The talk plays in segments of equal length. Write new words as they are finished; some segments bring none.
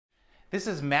This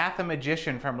is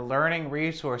Math-A-Magician from Learning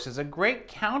Resources, a great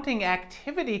counting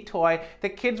activity toy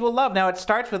that kids will love. Now it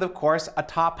starts with, of course, a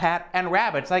top hat and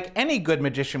rabbits, like any good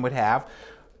magician would have.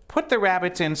 Put the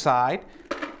rabbits inside,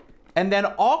 and then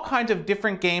all kinds of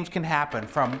different games can happen,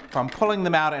 from pulling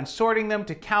them out and sorting them,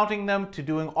 to counting them, to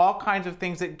doing all kinds of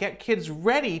things that get kids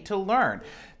ready to learn.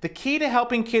 The key to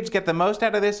helping kids get the most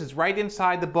out of this is right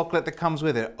inside the booklet that comes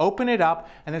with it. Open it up,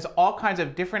 and there's all kinds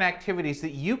of different activities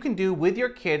that you can do with your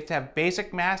kids to have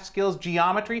basic math skills,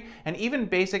 geometry, and even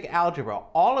basic algebra.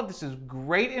 All of this is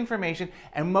great information,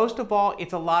 and most of all,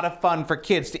 it's a lot of fun for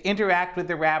kids to interact with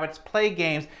the rabbits, play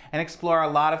games, and explore a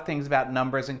lot of things about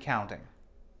numbers and counting.